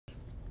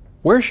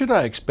Where should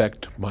I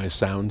expect my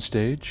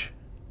soundstage?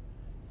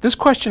 This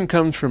question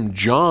comes from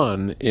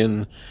John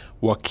in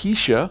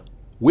Waukesha,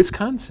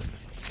 Wisconsin.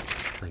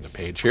 Turn the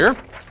page here.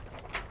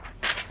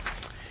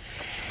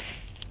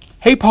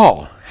 Hey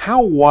Paul,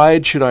 how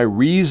wide should I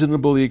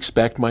reasonably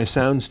expect my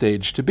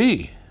soundstage to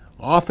be?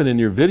 Often in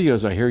your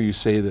videos I hear you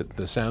say that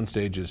the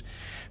soundstage is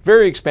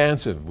very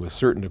expansive with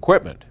certain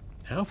equipment.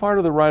 How far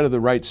to the right of the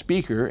right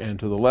speaker and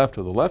to the left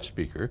of the left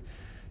speaker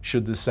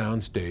should the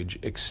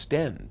soundstage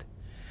extend?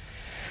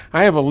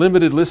 I have a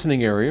limited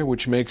listening area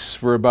which makes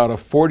for about a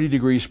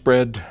 40-degree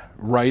spread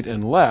right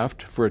and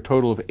left for a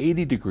total of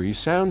 80-degree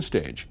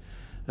soundstage.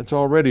 That's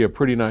already a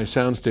pretty nice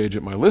soundstage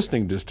at my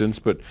listening distance,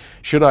 but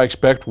should I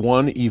expect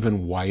one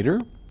even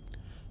wider?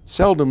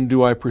 Seldom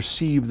do I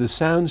perceive the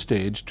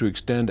soundstage to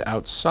extend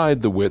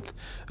outside the width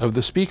of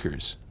the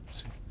speakers.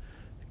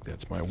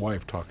 That's my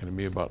wife talking to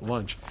me about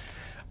lunch.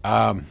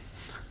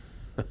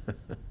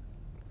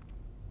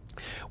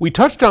 We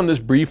touched on this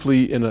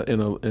briefly in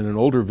an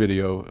older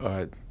video.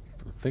 I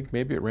think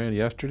maybe it ran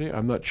yesterday.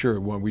 I'm not sure,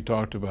 when we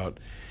talked about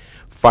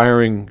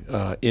firing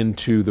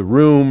into the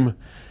room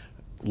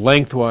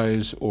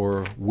lengthwise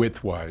or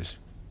widthwise.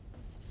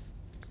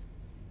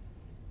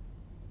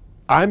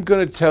 I'm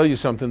going to tell you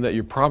something that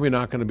you're probably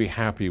not going to be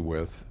happy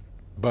with,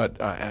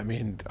 but I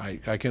mean,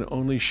 I can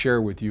only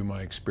share with you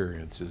my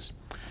experiences.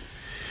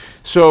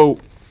 So,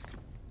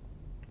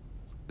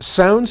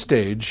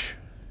 soundstage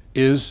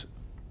is,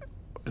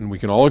 and we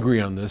can all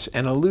agree on this,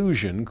 an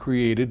illusion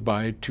created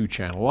by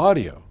two-channel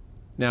audio.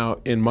 Now,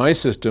 in my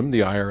system, the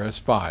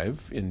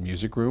IRS-5 in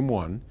Music Room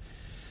 1,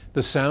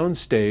 the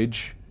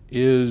soundstage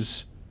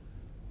is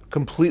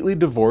completely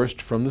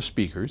divorced from the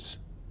speakers.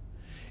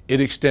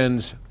 It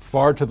extends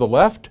far to the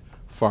left,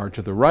 far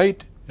to the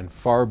right, and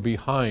far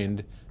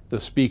behind the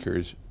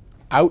speakers,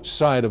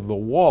 outside of the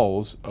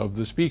walls of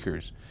the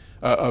speakers,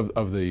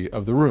 of the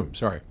room,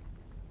 sorry,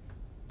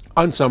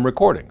 on some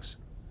recordings.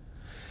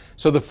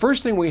 So the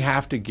first thing we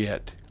have to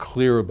get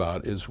clear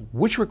about is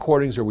which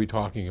recordings are we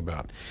talking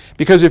about?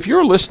 Because if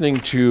you're listening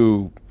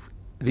to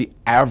the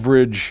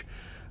average,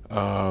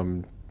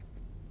 I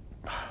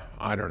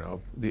don't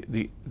know,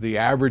 the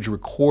average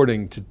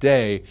recording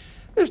today,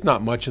 there's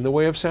not much in the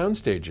way of sound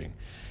staging.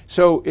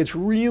 So it's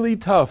really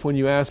tough when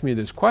you ask me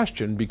this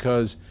question,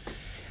 because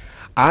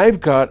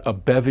I've got a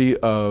bevy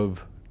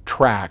of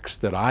tracks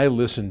that I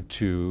listen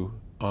to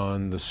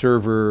on the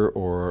server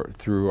or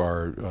through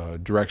our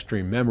direct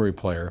stream memory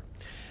player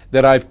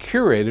that I've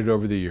curated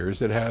over the years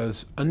that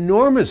has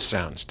enormous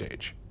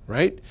soundstage,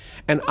 right?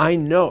 And I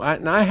know,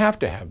 and I have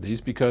to have these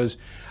because,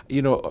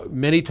 you know,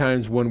 many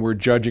times when we're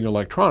judging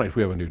electronics,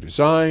 we have a new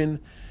design,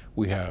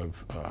 we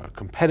have a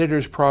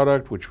competitor's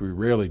product, which we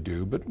rarely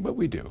do, but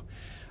we do.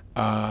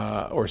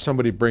 Or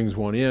somebody brings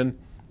one in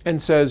and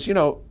says, you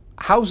know,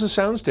 how's the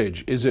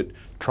soundstage? Is it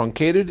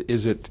truncated?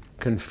 Is it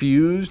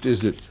confused?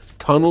 Is it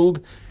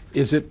tunneled?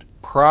 Is it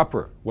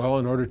proper? Well,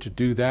 in order to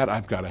do that,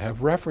 I've got to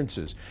have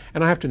references,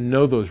 and I have to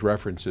know those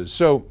references.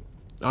 So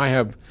I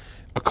have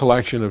a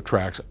collection of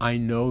tracks I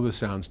know the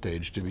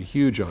soundstage to be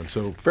huge on.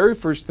 So very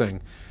first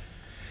thing,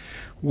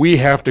 we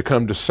have to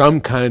come to some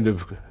kind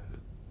of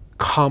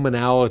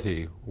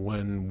commonality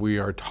when we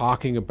are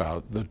talking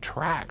about the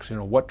tracks. You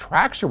know, what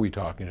tracks are we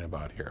talking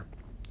about here?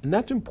 And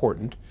that's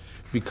important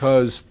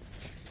because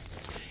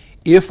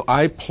if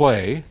I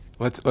play,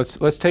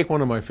 let's take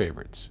one of my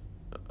favorites,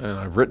 and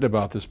I've written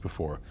about this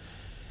before.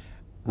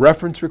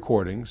 Reference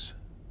Recordings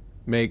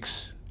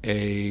makes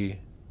a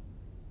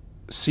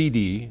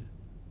CD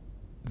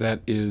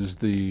that is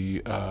the,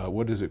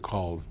 what is it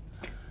called?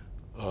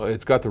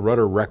 It's got the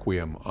Rudder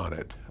Requiem on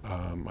it.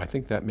 I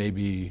think that may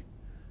be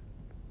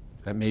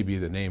the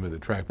name of the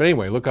track. But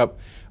anyway, look up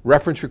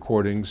Reference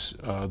Recordings,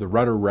 the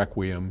Rudder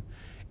Requiem,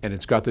 and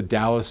it's got the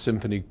Dallas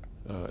Symphony,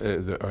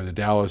 or the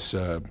Dallas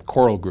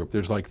Choral Group.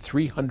 There's like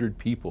 300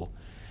 people.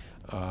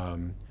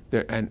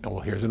 There, and well,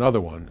 here's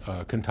another one,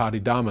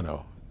 Cantati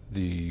Domino,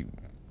 the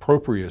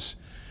Proprius.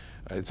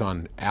 It's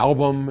on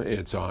album,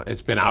 it's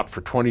been out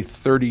for 20,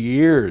 30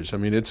 years. I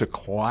mean, it's a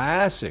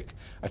classic,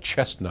 a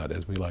chestnut,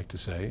 as we like to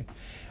say.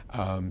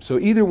 So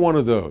either one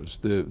of those,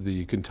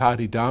 the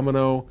Cantati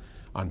Domino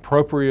on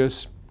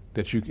Proprius,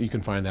 that you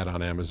can find that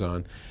on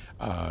Amazon,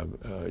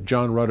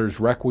 John Rudder's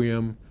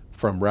Requiem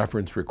from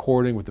Reference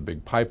Recording with the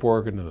big pipe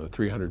organ and the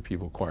 300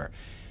 people choir.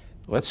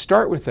 Let's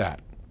start with that.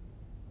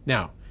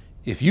 Now,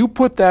 if you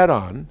put that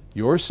on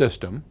your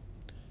system,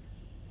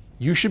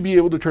 you should be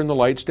able to turn the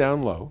lights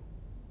down low,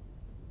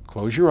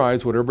 close your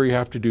eyes, whatever you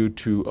have to do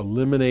to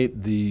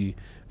eliminate the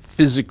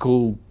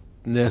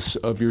physicalness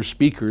of your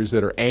speakers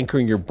that are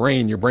anchoring your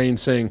brain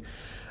saying,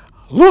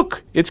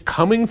 look, it's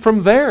coming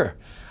from there.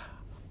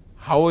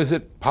 How is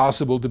it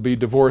possible to be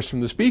divorced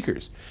from the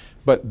speakers?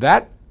 But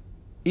that,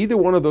 either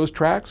one of those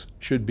tracks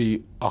should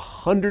be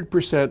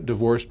 100%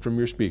 divorced from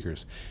your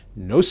speakers.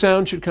 No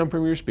sound should come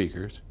from your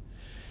speakers.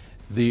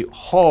 The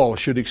hall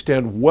should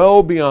extend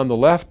well beyond the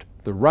left,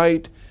 the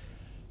right.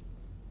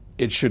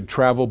 It should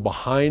travel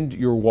behind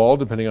your wall,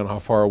 depending on how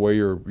far away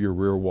your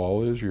rear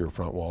wall is, or your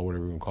front wall,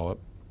 whatever you can call it,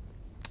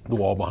 the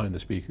wall behind the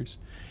speakers.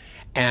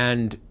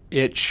 And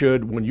it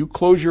should, when you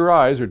close your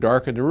eyes or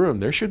darken the room,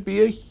 there should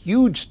be a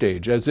huge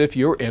stage, as if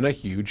you're in a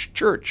huge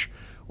church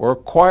or a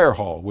choir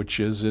hall, which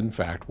is in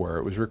fact where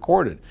it was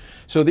recorded.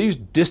 So these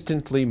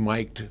distantly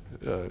mic'd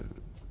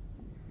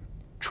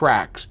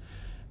tracks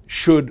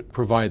should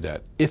provide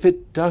that. If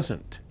it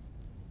doesn't,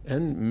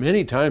 and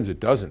many times it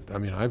doesn't. I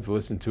mean, I've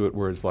listened to it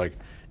where it's like,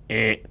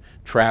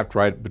 trapped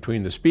right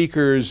between the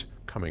speakers,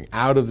 coming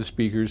out of the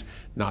speakers,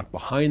 not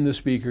behind the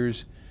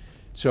speakers.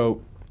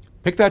 So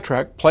pick that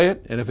track, play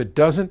it, and if it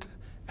doesn't,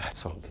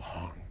 it's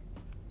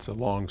a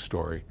long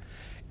story.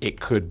 It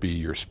could be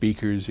your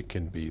speakers, it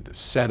can be the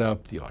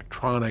setup, the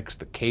electronics,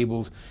 the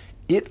cables.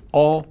 It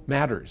all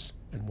matters.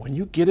 And when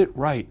you get it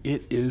right,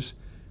 it is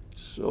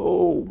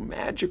so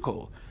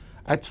magical.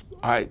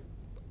 I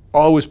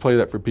always play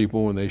that for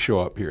people when they show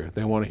up here.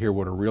 They want to hear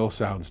what a real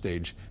sound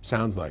stage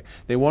sounds like.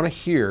 They want to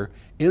hear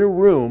in a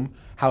room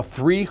how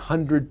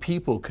 300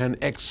 people can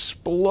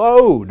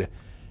explode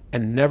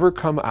and never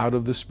come out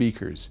of the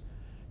speakers.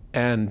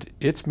 And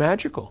it's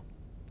magical,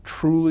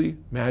 truly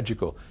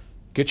magical.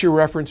 Get your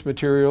reference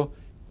material,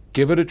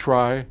 give it a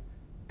try,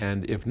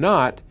 and if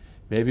not,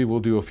 maybe we'll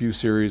do a few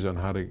series on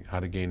how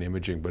to gain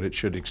imaging, but it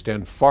should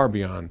extend far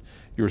beyond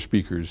your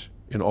speakers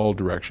in all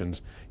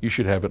directions. You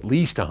should have at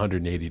least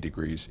 180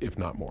 degrees, if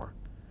not more.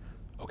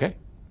 Okay?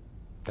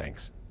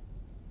 Thanks.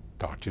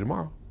 Talk to you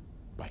tomorrow.